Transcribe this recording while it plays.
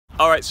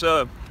Alright,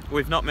 so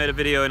we've not made a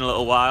video in a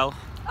little while,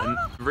 and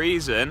the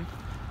reason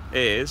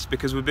is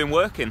because we've been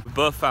working. We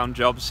both found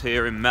jobs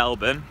here in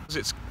Melbourne.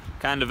 It's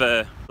kind of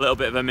a little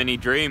bit of a mini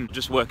dream,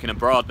 just working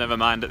abroad, never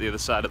mind at the other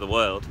side of the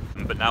world.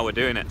 But now we're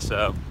doing it,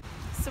 so.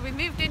 So we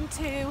moved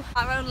into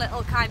our own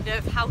little kind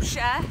of house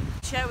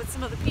share with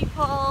some other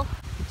people.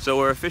 So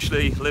we're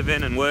officially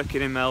living and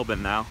working in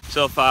Melbourne now.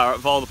 So far,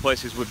 of all the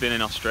places we've been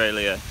in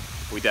Australia,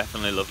 we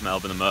definitely love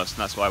Melbourne the most,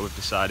 and that's why we've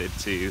decided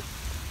to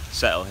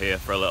settle here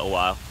for a little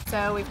while.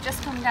 So we've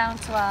just come down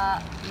to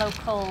our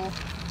local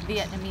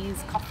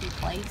Vietnamese coffee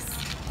place,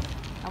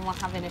 and we're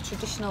having a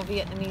traditional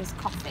Vietnamese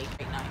coffee.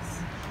 Very nice.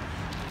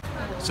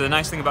 So the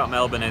nice thing about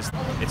Melbourne is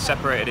it's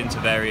separated into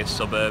various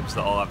suburbs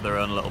that all have their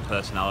own little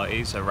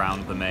personalities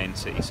around the main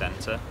city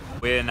centre.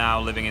 We're now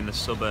living in the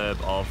suburb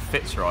of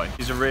Fitzroy.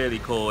 It's really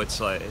cool.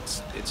 It's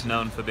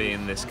known for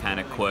being this kind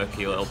of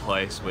quirky little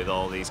place with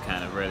all these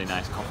kind of really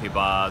nice coffee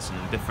bars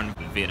and different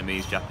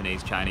Vietnamese,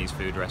 Japanese, Chinese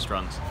food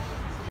restaurants.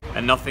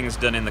 And nothing's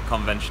done in the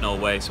conventional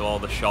way, so all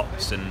the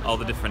shops and all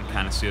the different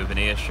kind of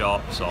souvenir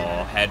shops or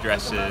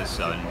hairdressers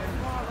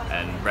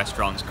and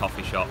restaurants,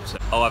 coffee shops,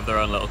 all have their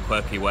own little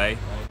quirky way.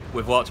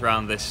 We've walked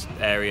around this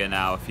area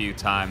now a few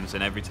times,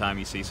 and every time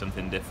you see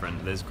something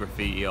different. There's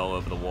graffiti all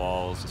over the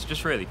walls. It's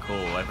just really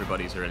cool.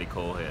 Everybody's really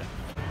cool here.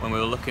 When we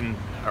were looking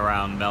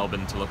around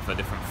Melbourne to look for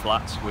different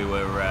flats, we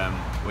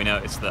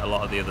noticed that a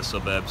lot of the other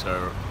suburbs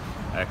are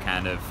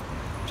kind of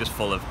just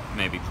full of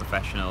maybe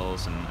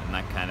professionals and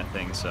that kind of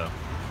thing. So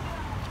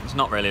it's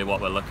not really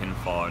what we're looking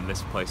for, and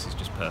this place is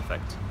just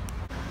perfect.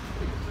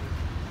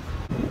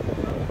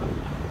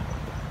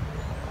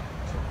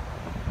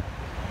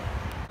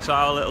 So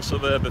our little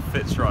suburb of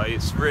Fitzroy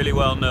is really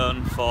well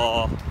known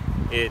for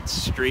its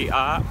street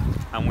art,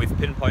 and we've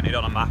pinpointed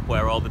on a map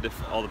where all the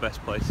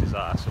best places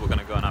are. So we're going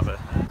to go and have a.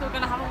 So we're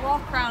going to have a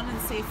walk around and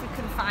see if we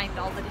can find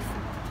all the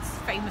different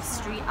famous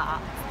street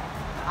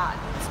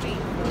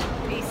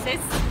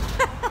pieces.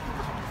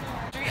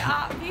 Street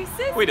art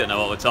pieces. We don't know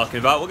what we're talking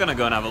about. We're going to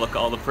go and have a look at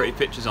all the pretty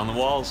pictures on the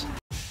walls.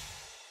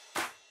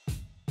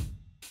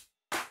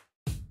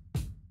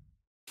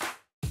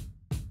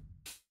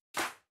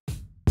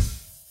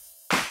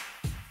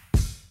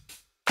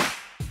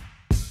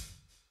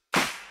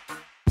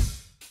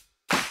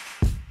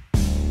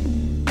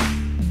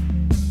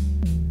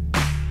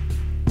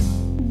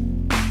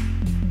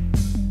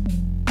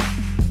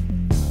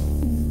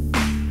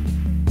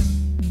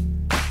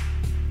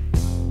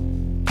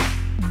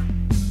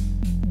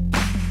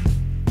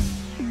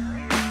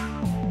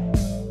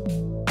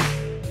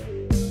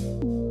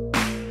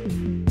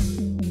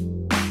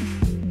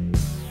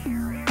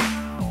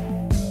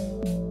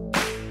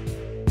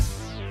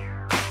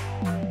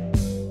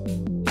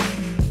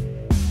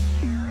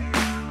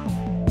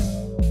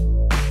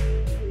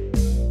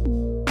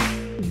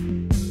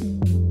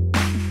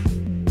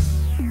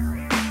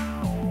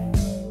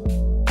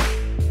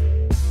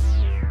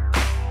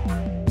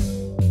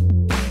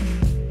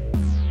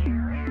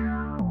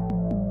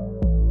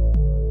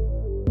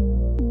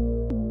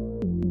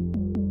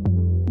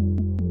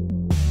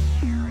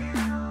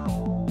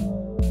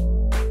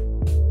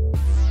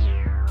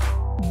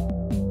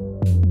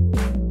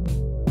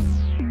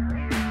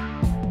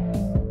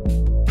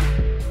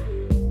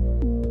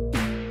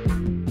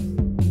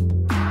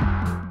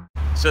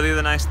 So the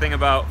other nice thing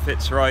about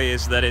Fitzroy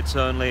is that it's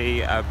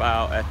only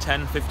about a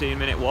 10-15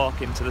 minute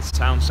walk into the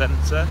town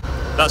centre.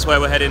 That's where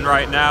we're heading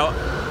right now.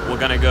 We're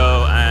going to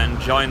go and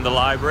join the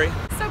library.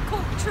 So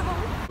cultural.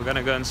 We're going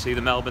to go and see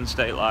the Melbourne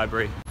State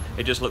Library.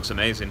 It just looks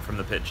amazing from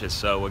the pictures,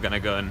 so we're going to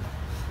go and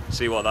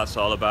see what that's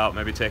all about,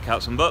 maybe take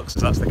out some books.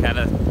 That's the kind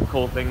of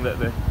cool thing that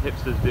the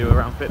hipsters do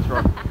around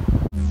Fitzroy.